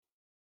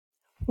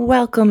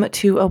Welcome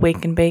to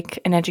Awake and Bake,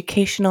 an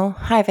educational,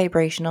 high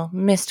vibrational,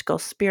 mystical,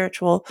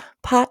 spiritual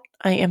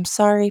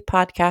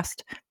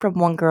podcast from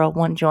one girl,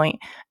 one joint,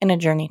 and a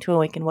journey to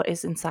awaken what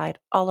is inside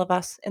all of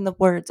us. In the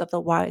words of the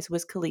wise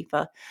Wiz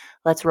Khalifa,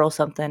 let's roll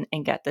something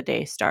and get the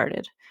day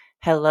started.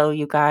 Hello,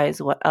 you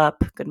guys. What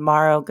up? Good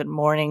morrow, good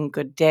morning,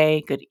 good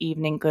day, good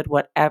evening, good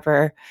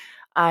whatever.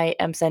 I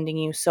am sending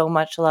you so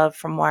much love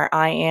from where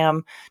I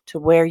am to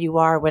where you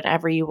are,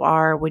 whenever you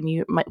are,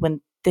 when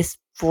this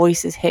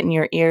voice is hitting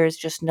your ears,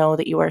 just know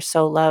that you are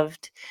so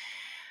loved.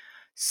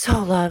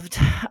 So loved.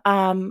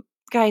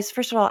 Guys,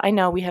 first of all, I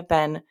know we have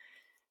been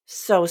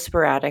so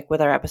sporadic with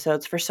our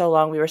episodes. For so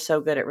long, we were so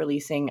good at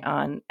releasing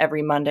on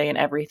every Monday and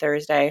every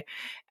Thursday.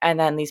 And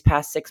then these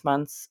past 6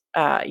 months,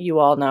 you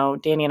all know,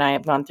 Danny and I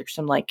have gone through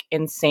some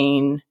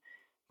insane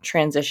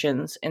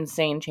transitions,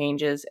 insane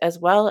changes, as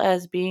well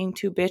as being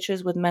two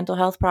bitches with mental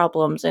health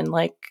problems and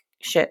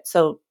shit.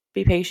 So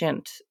be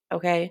patient,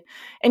 okay?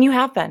 And you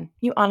have been.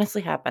 You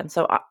honestly have been.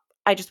 So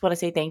I just want to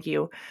say thank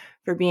you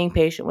for being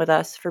patient with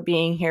us, for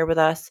being here with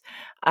us.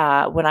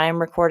 When I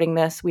am recording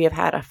this, we have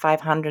had a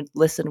 500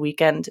 listen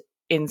weekend.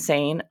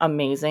 Insane,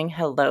 amazing.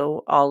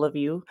 Hello, all of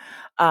you.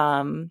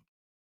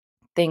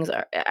 Things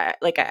are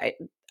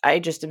I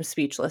just am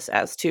speechless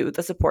as to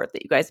the support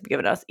that you guys have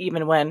given us,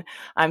 even when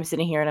I'm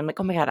sitting here and I'm like,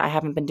 oh my God, I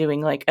haven't been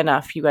doing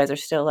enough. You guys are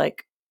still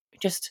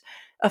just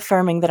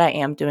affirming that I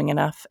am doing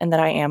enough and that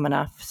I am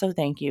enough. So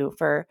thank you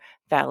for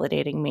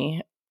validating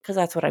me, because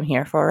that's what I'm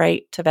here for,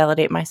 right? To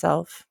validate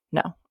myself?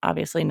 No,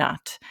 obviously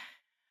not.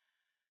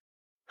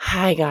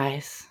 Hi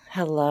guys.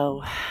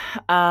 Hello.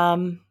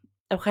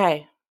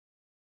 Okay.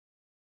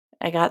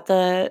 I got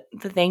the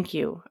thank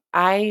you.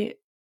 I'm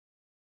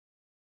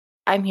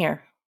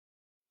here.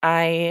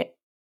 Like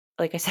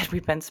I said,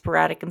 we've been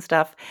sporadic and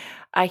stuff.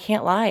 I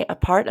can't lie. A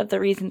part of the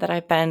reason that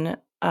I've been,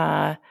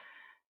 I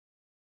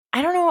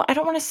don't know, I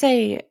don't want to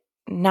say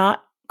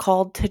not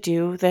called to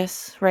do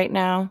this right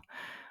now,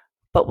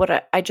 but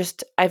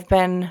I've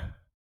been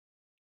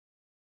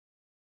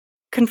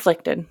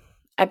conflicted.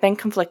 I've been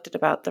conflicted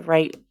about the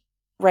right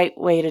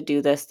way to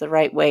do this, the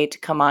right way to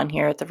come on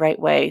here, the right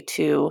way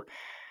to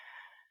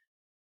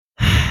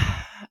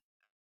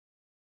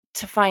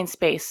find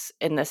space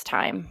in this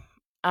time.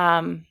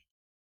 I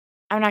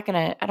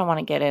don't want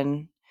to get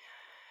in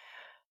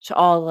to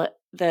all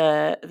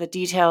the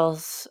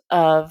details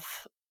of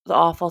the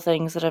awful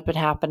things that have been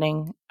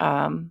happening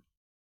in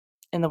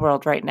the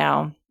world right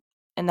now.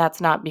 And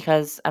that's not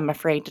because I'm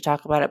afraid to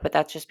talk about it, but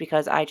that's just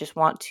because I just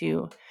want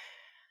to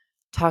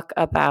talk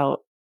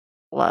about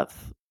love.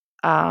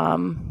 I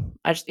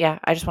just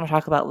want to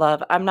talk about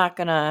love.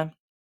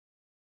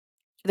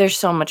 There's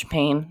so much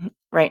pain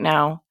right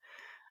now.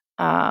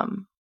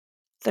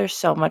 There's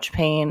so much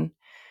pain,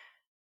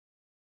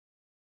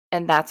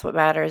 and that's what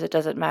matters. It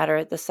doesn't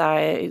matter the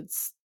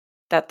sides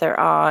that they're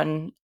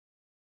on.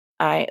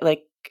 I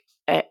like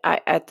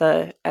at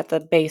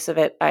the base of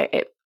it,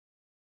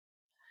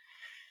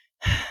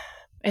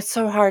 it's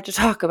so hard to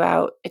talk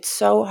about. It's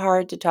so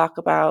hard to talk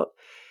about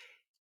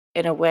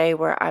in a way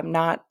where I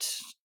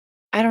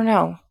don't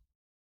know.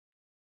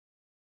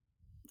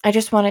 I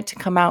just want it to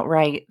come out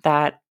right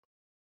that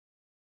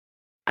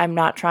I'm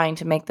not trying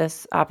to make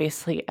this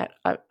obviously at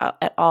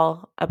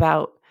all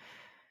about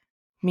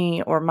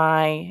me or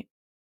my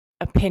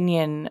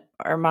opinion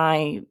or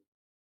my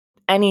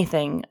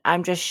anything.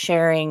 I'm just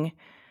sharing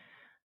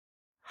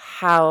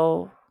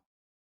how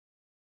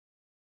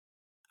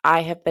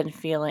I have been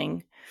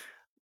feeling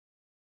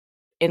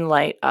in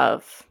light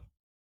of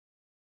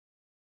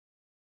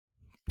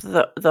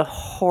the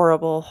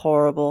horrible,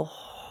 horrible,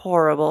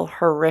 horrible,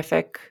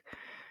 horrific,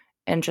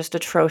 and just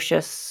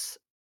atrocious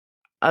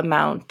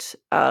amount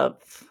of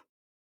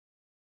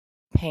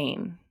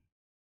pain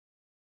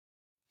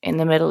in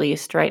the Middle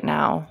East right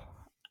now.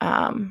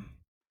 And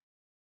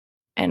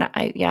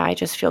I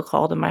just feel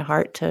called in my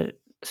heart to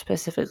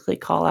specifically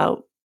call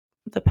out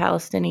the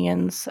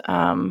Palestinians.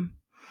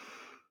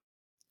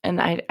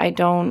 And I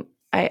don't,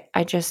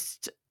 I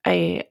just,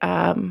 I,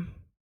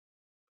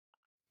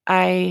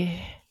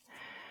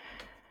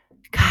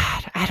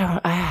 God, I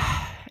don't,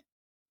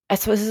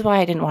 so this is why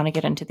I didn't want to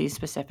get into these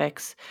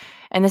specifics.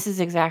 And this is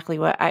exactly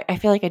what I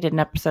feel like I did an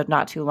episode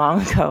not too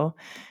long ago.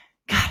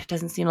 God, it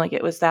doesn't seem like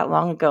it was that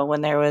long ago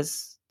when there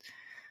was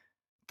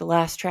the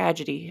last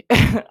tragedy.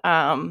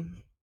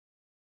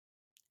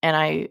 And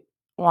I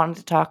wanted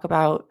to talk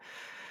about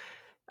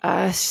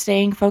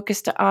staying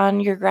focused on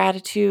your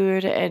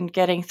gratitude and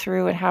getting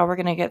through and how we're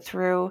going to get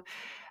through.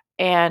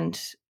 And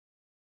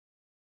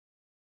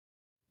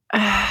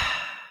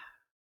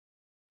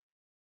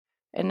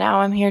and now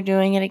I'm here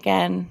doing it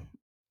again.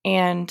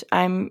 And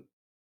I'm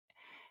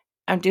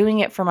doing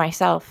it for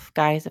myself,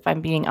 guys, if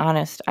I'm being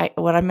honest.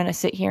 What I'm going to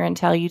sit here and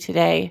tell you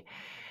today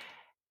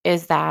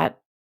is that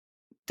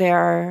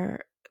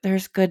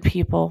there's good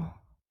people.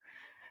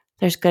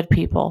 There's good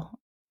people.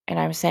 And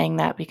I'm saying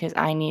that because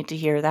I need to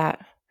hear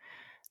that.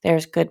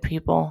 There's good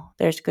people.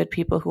 There's good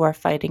people who are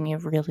fighting a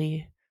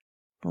really,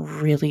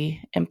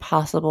 really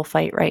impossible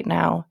fight right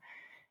now.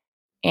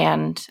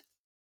 And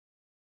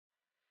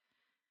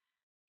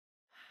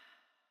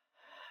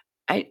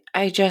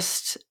I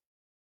just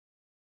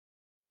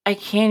I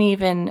can't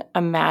even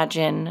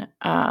imagine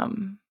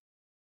the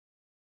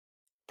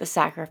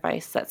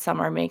sacrifice that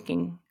some are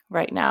making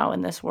right now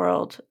in this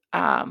world,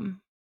 in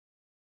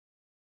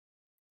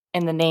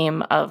the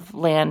name of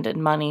land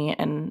and money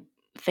and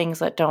things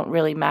that don't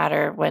really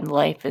matter when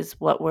life is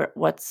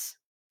what's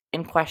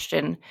in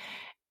question.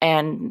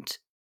 And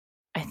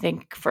I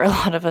think for a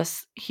lot of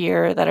us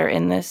here that are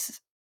in this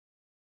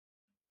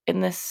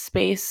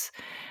space,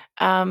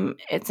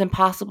 it's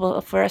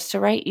impossible for us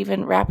to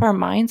even wrap our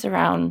minds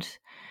around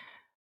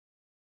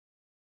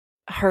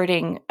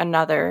hurting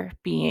another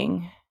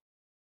being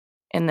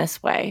in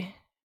this way.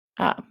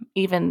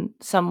 Even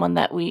someone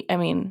that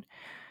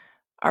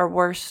our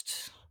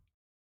worst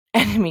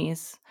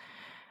enemies.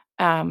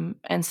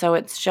 And so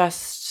it's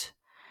just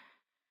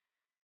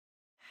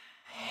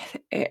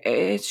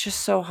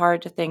so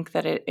hard to think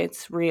that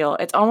it's real.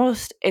 It's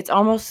almost,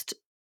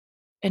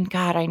 and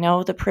God, I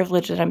know the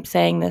privilege that I'm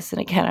saying this.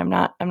 And again, I'm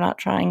not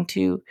trying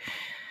to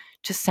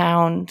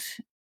sound,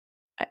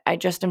 I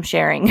just am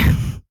sharing.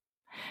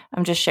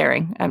 I'm just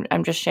sharing.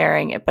 I'm just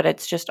sharing it, but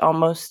it's just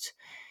almost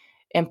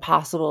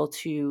impossible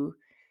to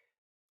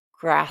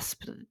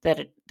grasp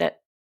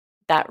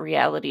that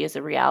reality is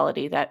a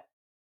reality, that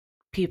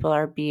people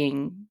are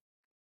being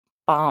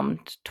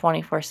bombed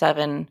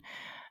 24/7.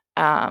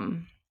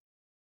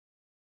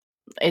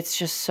 It's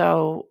just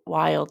so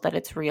wild that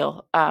it's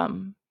real.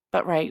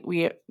 But right,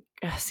 we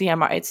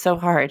CMR. It's so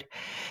hard.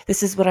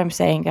 This is what I'm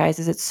saying, guys.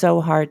 Is it's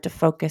so hard to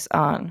focus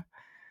on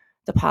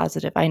the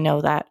positive. I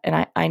know that,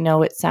 and I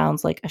know it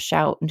sounds like a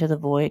shout into the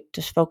void.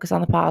 Just focus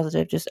on the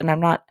positive. And I'm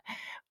not.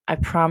 I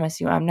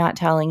promise you, I'm not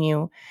telling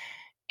you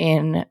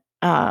in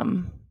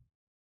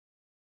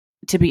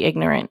to be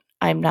ignorant.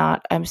 I'm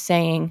not. I'm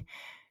saying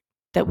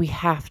that we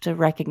have to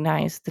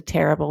recognize the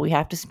terrible. We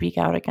have to speak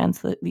out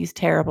against these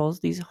terribles,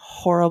 these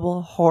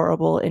horrible,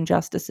 horrible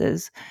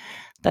injustices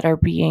that are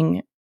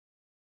being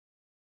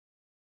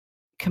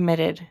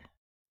committed.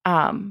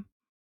 Um,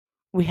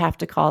 we have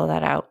to call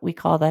that out. We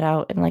call that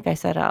out, and like I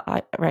said,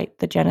 right,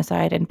 the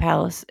genocide in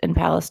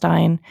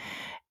Palestine,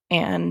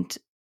 and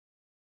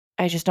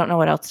I just don't know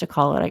what else to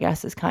call it. I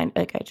guess is kind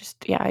like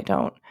I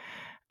don't.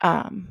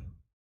 Um,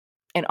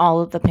 and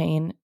all of the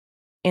pain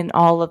in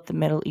all of the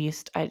Middle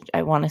East,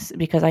 I want to,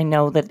 because I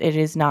know that it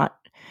is not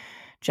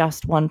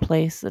just one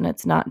place, and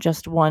it's not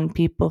just one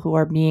people who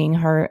are being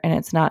hurt, and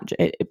it's not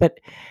but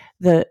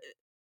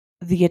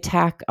the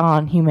attack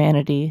on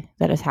humanity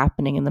that is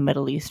happening in the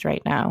Middle East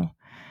right now,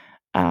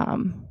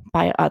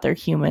 by other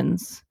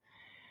humans,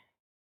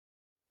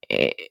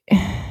 it,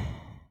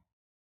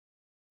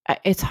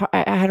 it's hard.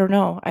 I don't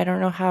know. I don't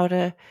know how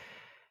to.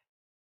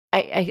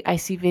 I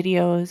see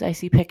videos, I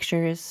see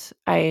pictures.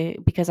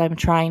 Because I'm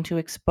trying to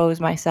expose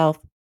myself,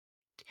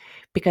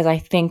 because I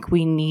think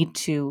we need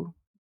to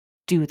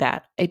do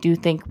that. I do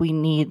think we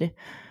need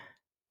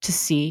to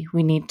see.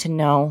 We need to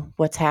know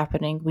what's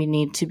happening. We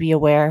need to be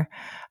aware.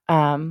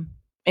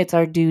 It's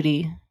our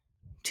duty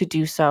to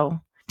do so,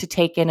 to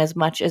take in as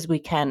much as we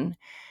can.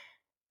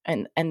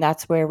 And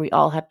that's where we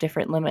all have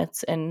different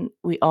limits, and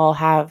we all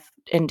have,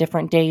 in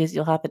different days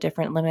you'll have a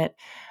different limit.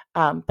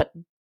 But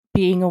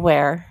being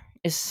aware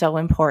is so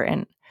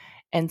important,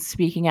 and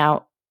speaking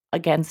out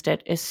against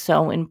it is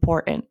so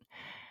important.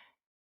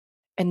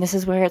 And this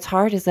is where it's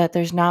hard, is that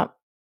there's not,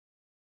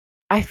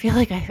 I feel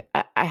like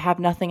I have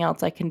nothing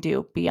else I can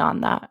do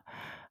beyond that.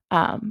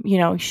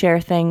 Share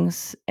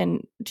things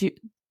and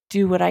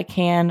do what I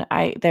can.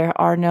 There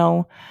are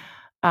no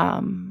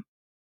um,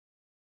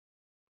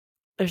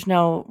 there's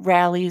no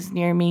rallies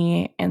near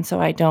me, and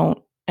so I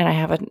don't. And I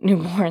have a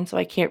newborn, so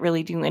I can't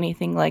really do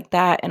anything like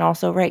that. And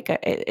also, right,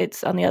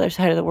 it's on the other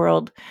side of the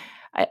world.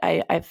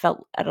 I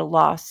felt at a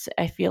loss.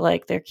 I feel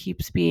like there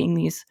keeps being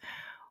these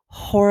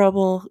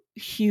horrible,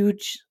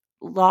 huge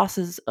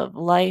losses of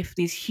life.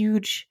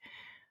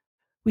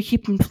 We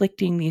keep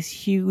inflicting these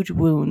huge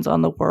wounds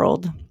on the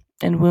world.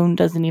 And wound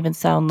doesn't even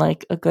sound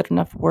like a good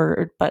enough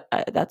word, but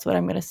that's what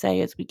I'm going to say,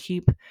 is we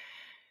keep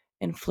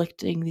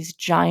inflicting these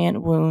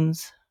giant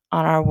wounds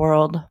on our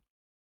world,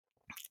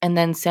 and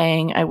then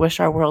saying, I wish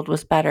our world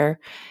was better.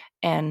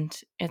 And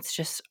it's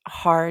just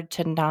hard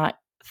to not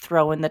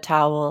throw in the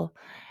towel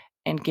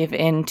and give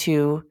in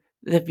to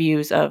the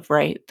views of,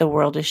 right, the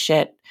world is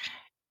shit,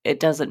 it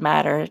doesn't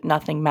matter,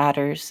 nothing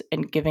matters,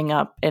 and giving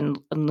up and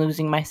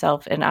losing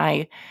myself. And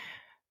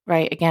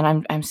right,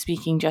 again, I'm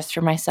speaking just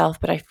for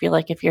myself, but I feel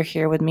like if you're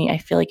here with me, I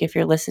feel like if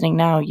you're listening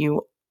now,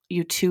 you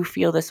too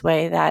feel this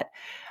way, that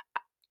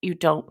I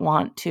don't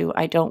want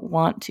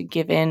to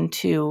give in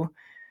to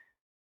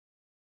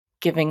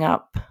giving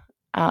up.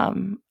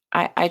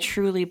 I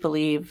truly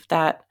believe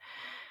that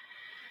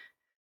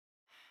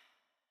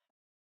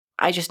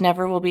I just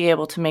never will be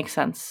able to make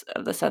sense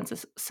of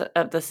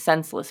the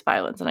senseless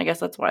violence, and I guess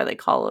that's why they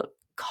call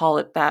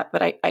it that.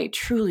 But I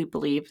truly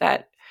believe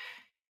that,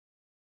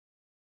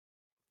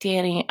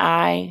 Danny,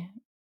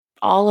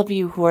 all of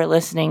you who are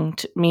listening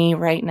to me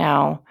right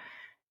now,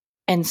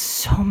 and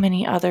so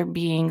many other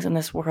beings in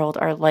this world,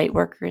 are light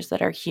workers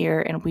that are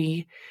here, and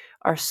we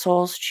Our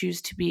souls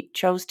chose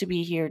to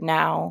be here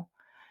now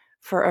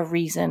for a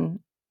reason,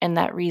 and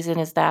that reason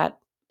is that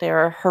there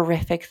are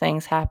horrific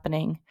things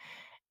happening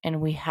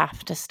and we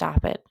have to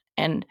stop it.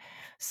 And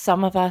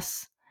some of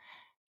us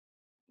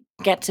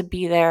get to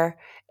be there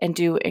and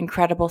do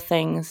incredible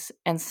things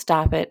and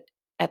stop it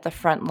at the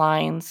front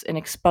lines and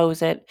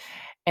expose it.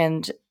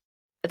 And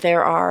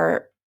there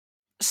are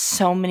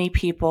so many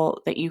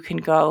people that you can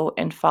go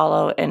and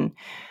follow. And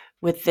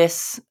with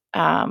this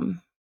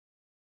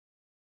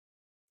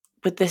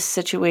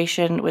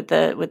situation, with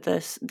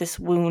this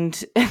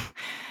wound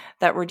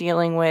that we're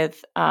dealing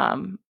with,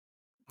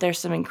 there's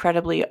some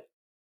incredibly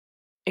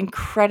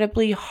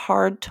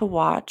hard to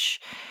watch.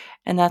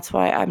 And that's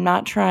why I'm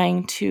not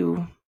trying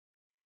to.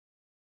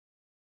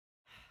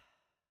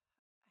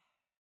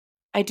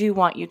 I do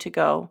want you to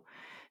go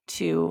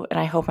to, and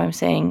I hope I'm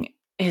saying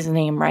his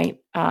name right,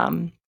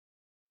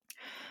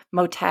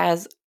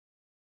 Motaz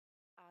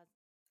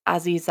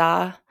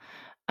Aziza,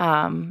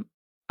 on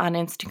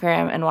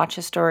Instagram, and watch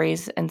his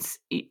stories and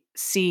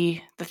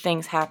see the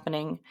things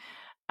happening,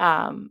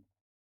 um,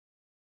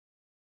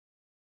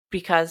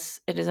 because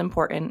it is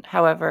important.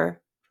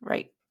 However,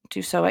 right,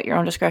 do so at your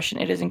own discretion.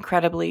 It is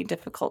incredibly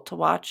difficult to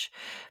watch.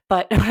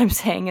 But what I'm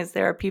saying is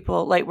there are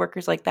people, light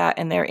workers like that,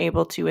 and they're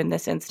able to, in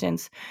this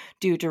instance,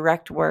 do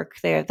direct work.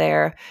 They're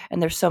there,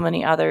 and there's so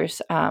many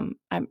others.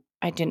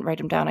 I didn't write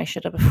them down. I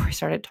should have before I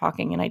started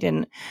talking, and I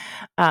didn't.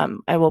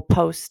 I will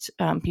post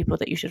people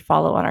that you should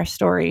follow on our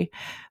story.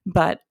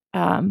 But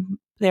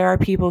there are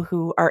people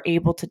who are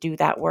able to do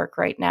that work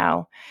right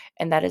now,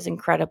 and that is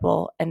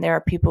incredible. And there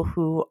are people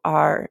who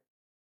are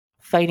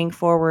fighting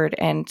forward,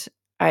 and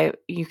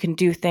you can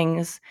do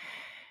things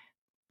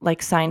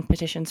like sign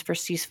petitions for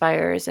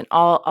ceasefires and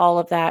all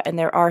of that, and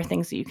there are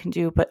things that you can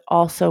do. But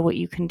also what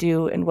you can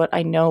do, and what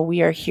I know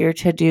we are here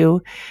to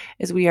do,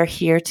 is we are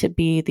here to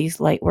be these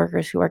light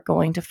workers who are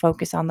going to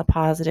focus on the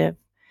positive.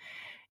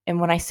 And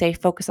when I say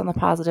focus on the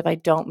positive, I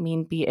don't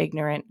mean be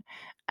ignorant.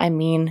 I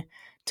mean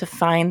to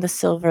find the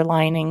silver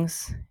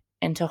linings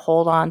and to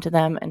hold on to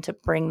them and to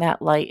bring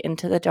that light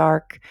into the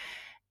dark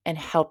and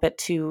help it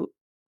to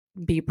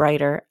be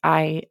brighter.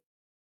 I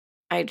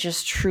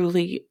just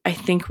truly, I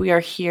think we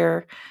are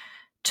here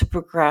to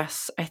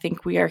progress. I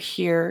think we are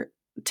here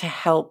to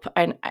help.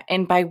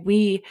 And by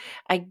we,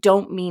 I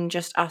don't mean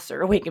just us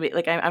or Awaken.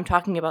 Like I'm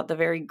talking about the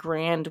very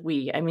grand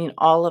we. I mean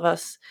all of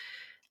us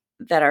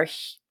that are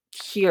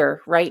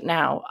here right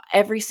now.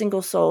 Every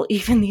single soul,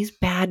 even these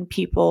bad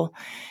people,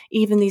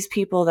 even these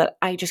people that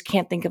I just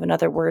can't think of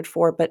another word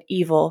for, but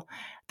evil.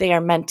 They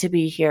are meant to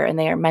be here, and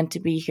they are meant to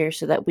be here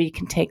so that we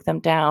can take them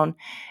down.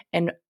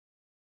 And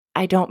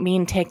I don't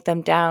mean take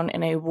them down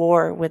in a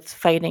war with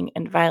fighting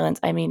and violence.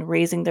 I mean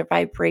raising their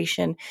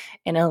vibration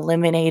and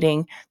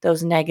eliminating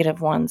those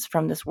negative ones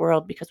from this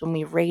world, because when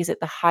we raise it,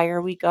 the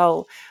higher we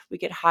go, we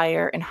get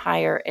higher and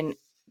higher, and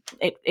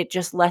it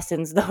just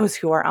lessens those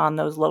who are on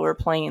those lower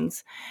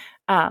planes.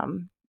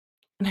 And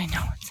I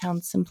know it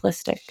sounds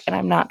simplistic, and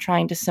I'm not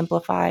trying to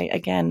simplify,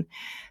 again,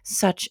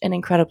 such an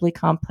incredibly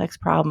complex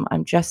problem.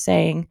 I'm just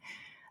saying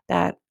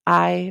that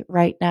I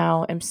right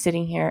now am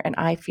sitting here and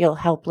I feel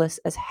helpless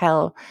as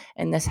hell,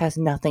 and this has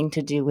nothing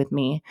to do with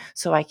me.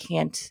 So I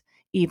can't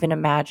even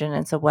imagine.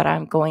 And so what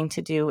I'm going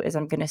to do is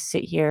I'm going to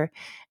sit here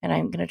and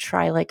I'm going to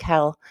try like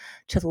hell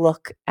to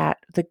look at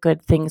the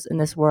good things in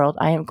this world.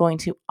 I am going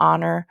to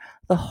honor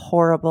the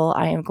horrible.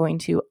 I am going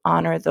to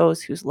honor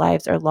those whose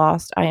lives are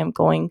lost. I am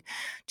going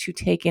to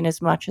take in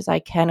as much as I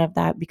can of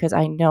that, because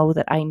I know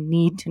that I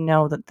need to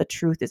know that the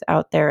truth is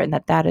out there and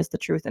that that is the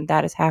truth and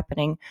that is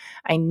happening.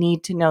 I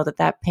need to know that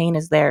that pain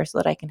is there so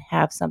that I can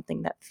have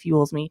something that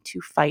fuels me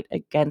to fight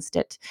against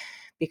it,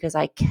 because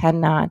I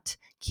cannot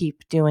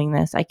keep doing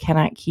this. I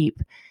cannot keep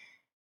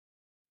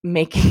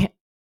making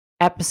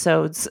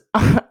episodes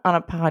on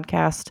a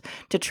podcast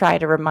to try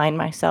to remind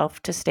myself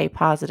to stay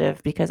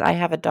positive, because I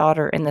have a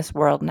daughter in this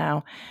world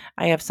now.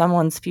 I have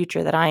someone's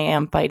future that I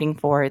am fighting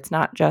for. It's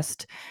not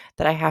just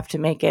that I have to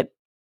make it.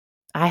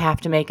 I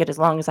have to make it as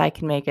long as I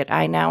can make it.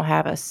 I now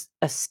have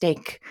a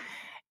stake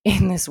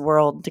in this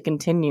world to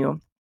continue.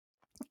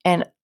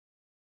 And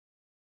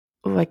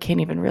I can't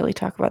even really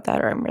talk about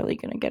that, or I'm really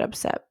going to get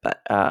upset.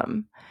 But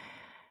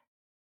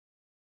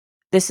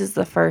this is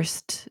the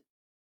first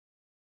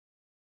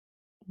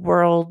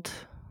world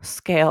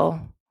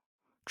scale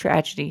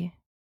tragedy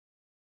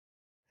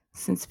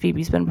since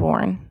Phoebe's been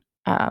born.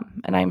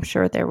 And I'm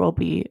sure there will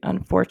be,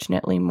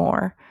 unfortunately,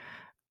 more.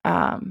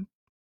 And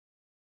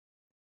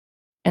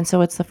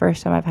so it's the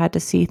first time I've had to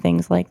see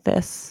things like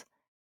this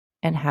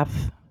and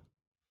have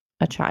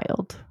a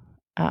child.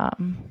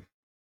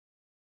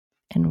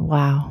 And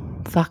wow,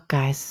 fuck,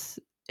 guys,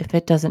 if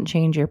it doesn't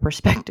change your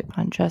perspective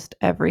on just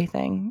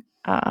everything,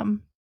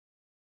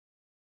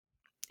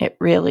 it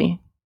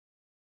really.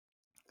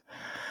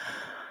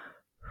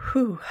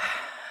 Whew.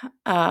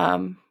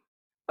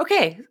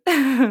 Okay.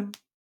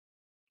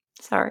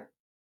 Sorry.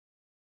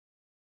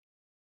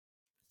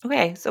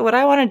 Okay, so what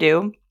I want to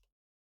do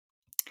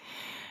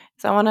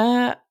is I want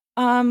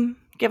to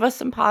give us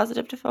some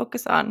positive to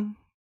focus on,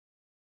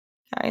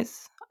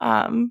 guys.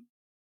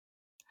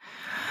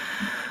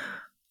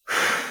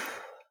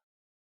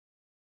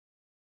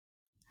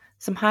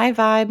 Some high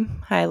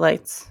vibe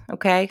highlights,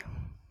 okay?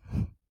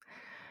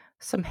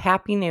 Some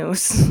happy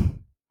news.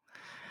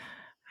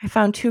 I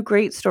found 2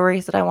 great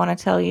stories that I want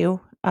to tell you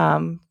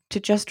to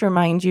just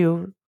remind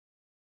you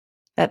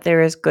that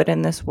there is good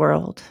in this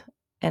world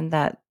and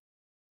that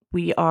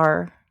we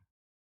are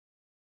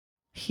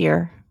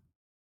here.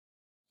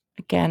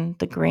 Again,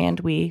 the grand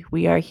we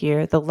are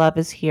here. The love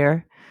is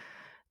here.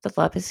 The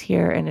love is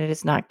here and it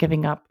is not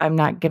giving up. I'm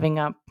not giving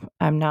up.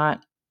 I'm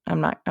not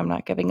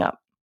giving up.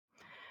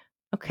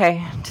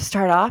 Okay, to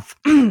start off,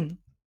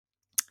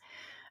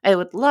 I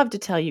would love to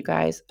tell you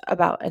guys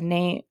about a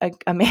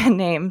man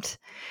named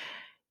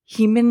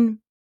Heman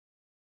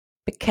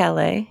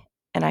Bekele,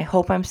 and I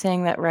hope I'm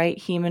saying that right,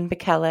 Heman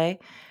Bekele.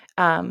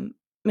 Mr.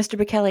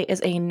 Bekele is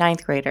a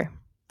 9th grader,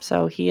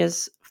 so he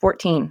is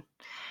 14.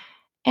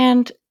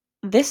 And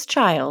this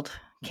child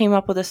came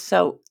up with a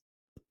soap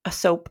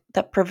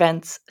that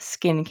prevents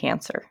skin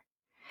cancer.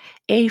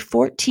 A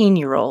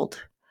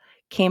 14-year-old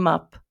came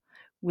up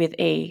with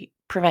a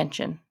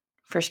prevention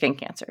for skin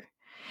cancer.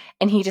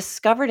 And he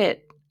discovered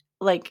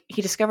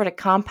a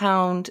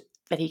compound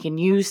that he can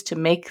use to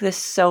make this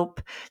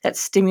soap that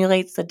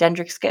stimulates the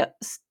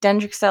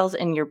dendritic cells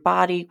in your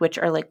body, which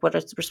are like what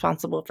is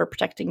responsible for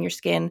protecting your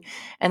skin.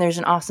 And there's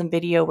an awesome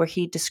video where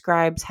he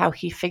describes how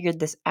he figured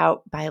this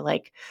out by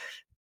like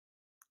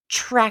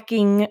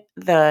tracking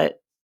the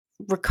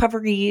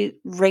recovery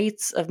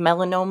rates of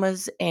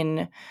melanomas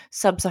in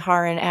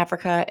sub-Saharan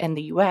Africa and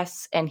the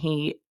US, and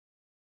he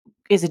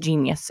is a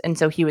genius. And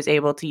so he was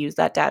able to use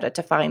that data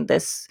to find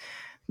this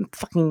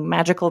fucking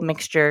magical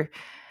mixture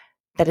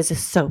that is a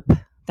soap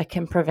that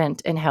can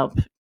prevent and help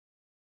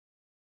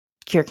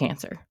cure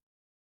cancer.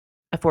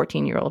 This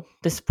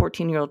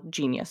 14-year-old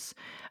genius.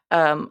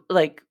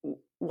 Like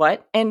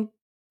what? And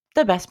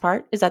the best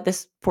part is that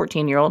this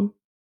 14-year-old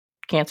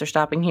cancer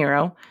stopping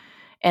hero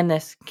and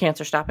this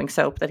cancer stopping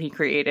soap that he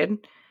created,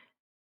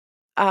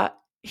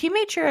 he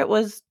made sure it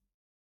was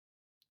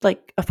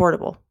like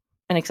affordable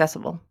and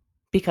accessible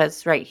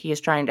because, right, he is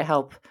trying to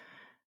help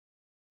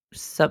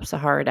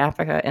sub-Saharan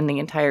Africa and the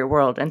entire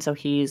world. And so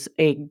he's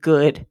a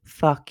good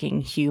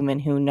fucking human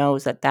who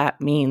knows that that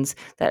means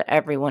that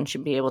everyone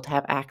should be able to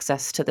have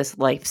access to this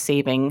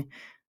life-saving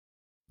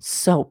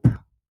soap.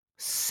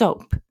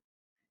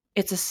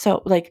 It's a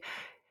soap. Like,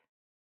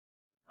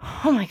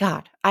 oh my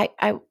God.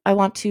 I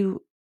want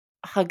to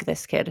hug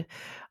this kid.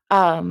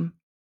 I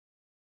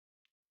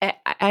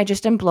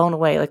just am blown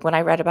away. Like when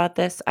I read about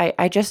this,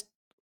 I just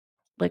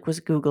like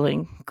was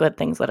Googling good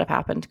things that have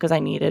happened because I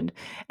needed,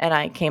 and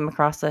I came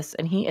across this,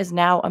 and he is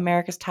now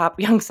America's top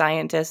young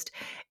scientist.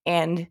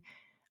 And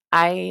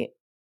I,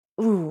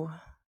 ooh,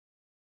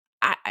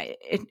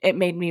 it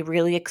made me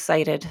really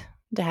excited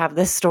to have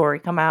this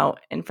story come out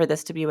and for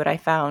this to be what I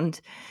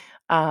found,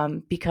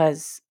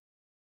 because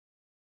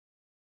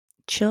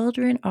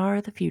children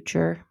are the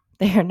future.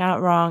 They are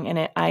not wrong.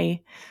 And I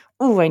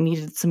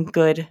needed some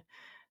good,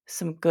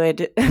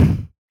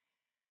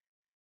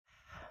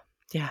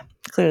 yeah,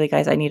 clearly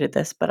guys, I needed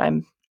this, but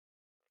I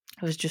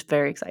was just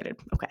very excited.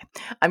 Okay.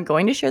 I'm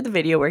going to share the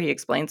video where he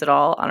explains it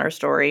all on our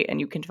story and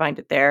you can find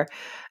it there.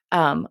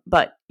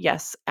 But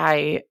yes,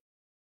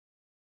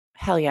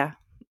 hell yeah.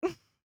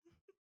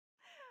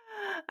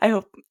 I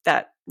hope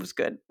that was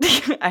good.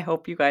 I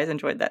hope you guys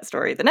enjoyed that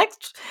story. The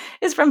next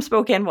is from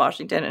Spokane,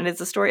 Washington, and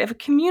it's a story of a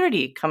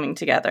community coming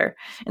together.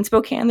 In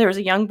Spokane, there was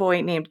a young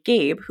boy named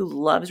Gabe who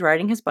loves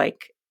riding his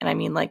bike, and I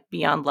mean like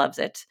beyond loves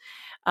it.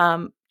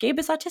 Gabe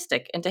is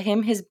autistic, and to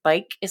him, his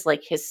bike is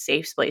like his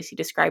safe space. He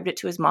described it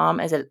to his mom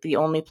as the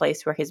only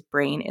place where his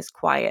brain is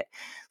quiet.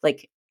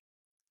 Like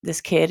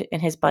this kid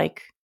and his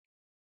bike,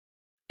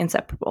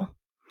 inseparable.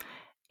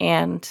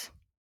 And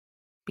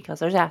because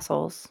there's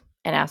assholes,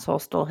 an asshole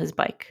stole his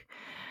bike.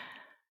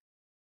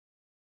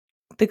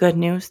 The good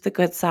news, the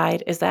good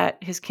side is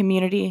that his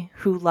community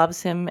who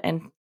loves him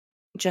and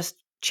just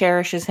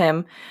cherishes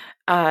him,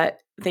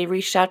 they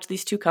reached out to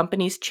these 2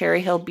 companies, Cherry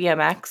Hill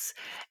BMX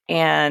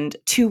and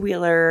Two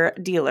Wheeler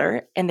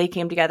Dealer, and they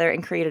came together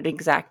and created an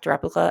exact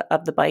replica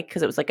of the bike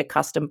because it was like a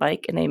custom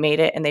bike, and they made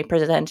it and they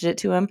presented it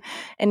to him.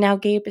 And now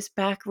Gabe is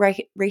back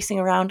racing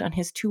around on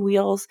his 2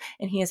 wheels,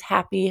 and he is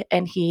happy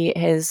and he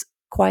is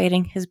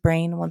quieting his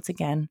brain once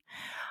again.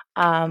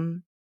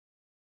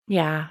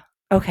 Yeah.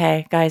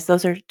 Okay, guys,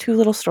 those are 2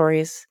 little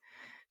stories,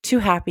 2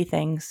 happy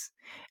things,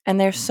 and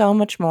there's so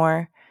much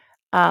more.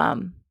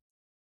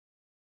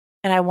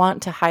 And I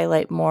want to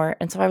highlight more,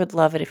 and so I would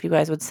love it if you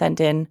guys would send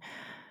in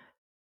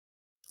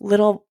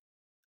little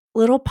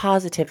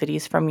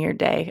positivities from your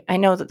day. I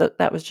know that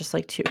that was just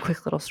like 2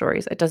 quick little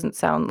stories. It doesn't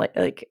sound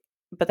like,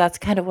 but that's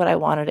kind of what I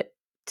wanted it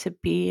to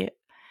be.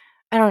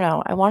 I don't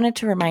know. I wanted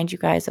to remind you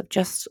guys of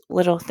just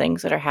little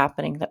things that are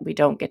happening that we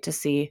don't get to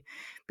see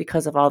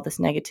because of all this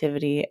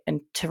negativity,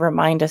 and to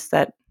remind us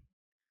that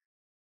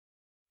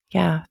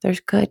yeah, there's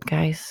good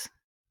guys.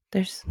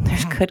 There's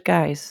good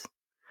guys.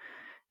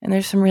 And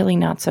there's some really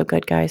not so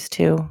good guys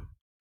too.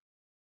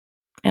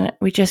 And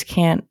we just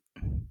can't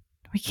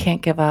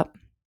give up.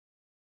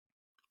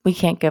 We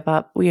can't give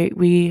up.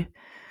 We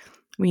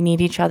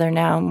need each other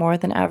now more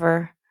than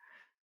ever.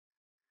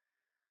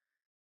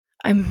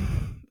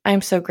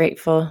 I'm so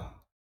grateful,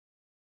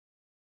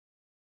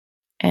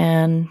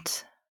 and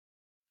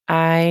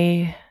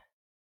I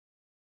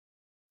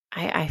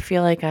I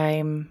feel like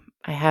I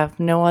have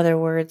no other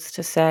words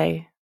to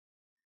say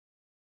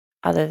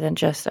other than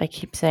just I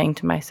keep saying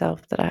to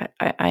myself that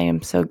I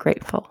am so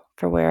grateful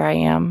for where I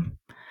am.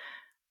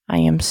 I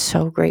am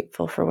so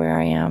grateful for where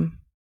I am.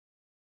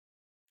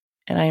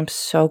 And I am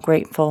so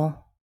grateful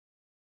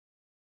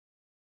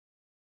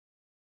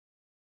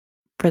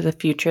for the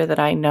future that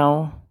I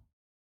know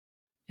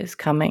is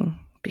coming,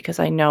 because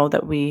I know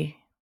that we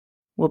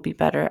will be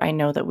better. I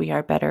know that we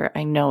are better.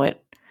 I know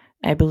it.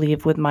 I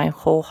believe with my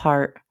whole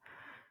heart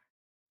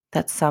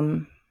that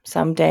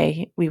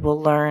someday we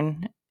will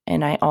learn,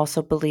 and I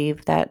also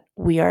believe that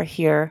we are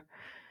here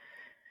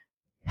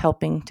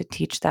helping to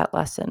teach that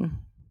lesson.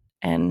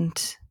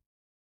 And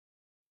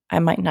I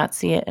might not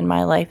see it in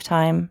my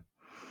lifetime.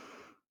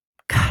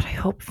 God, I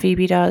hope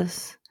Phoebe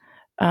does.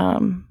 But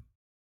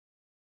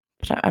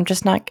I'm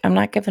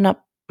not giving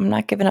up. I'm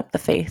not giving up the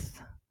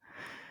faith.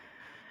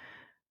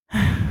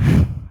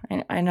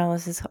 I know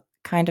this has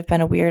kind of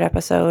been a weird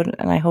episode,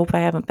 and I hope I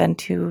haven't been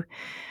too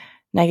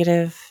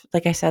negative.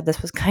 Like I said,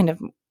 this was kind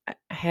of, I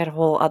had a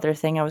whole other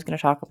thing I was going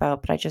to talk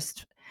about, but I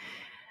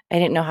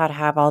didn't know how to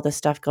have all this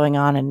stuff going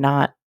on and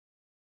not,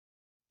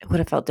 it would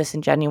have felt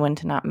disingenuous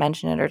to not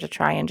mention it, or to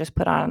try and just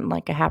put on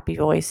like a happy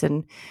voice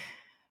and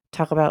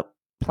talk about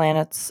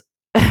planets.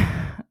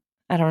 I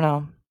don't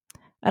know.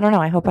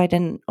 I hope I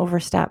didn't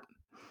overstep.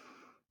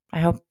 I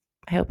hope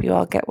you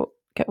all get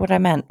what I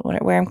meant,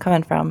 where I'm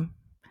coming from.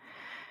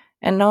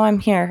 And know I'm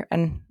here,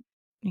 and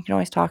you can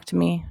always talk to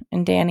me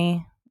and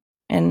Danny,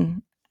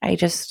 and I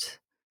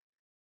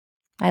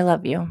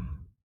love you.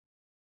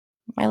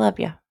 I love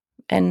you.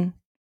 And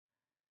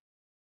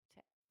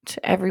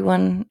to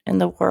everyone in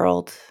the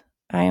world,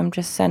 I am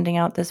just sending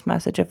out this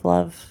message of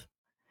love.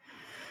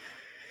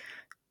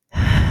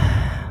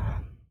 A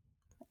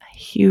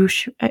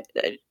huge, a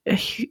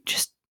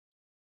huge,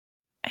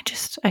 I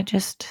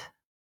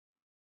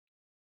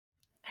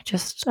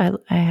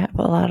have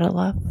a lot of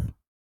love.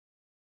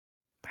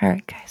 All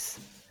right, guys.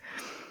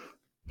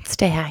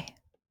 Stay high.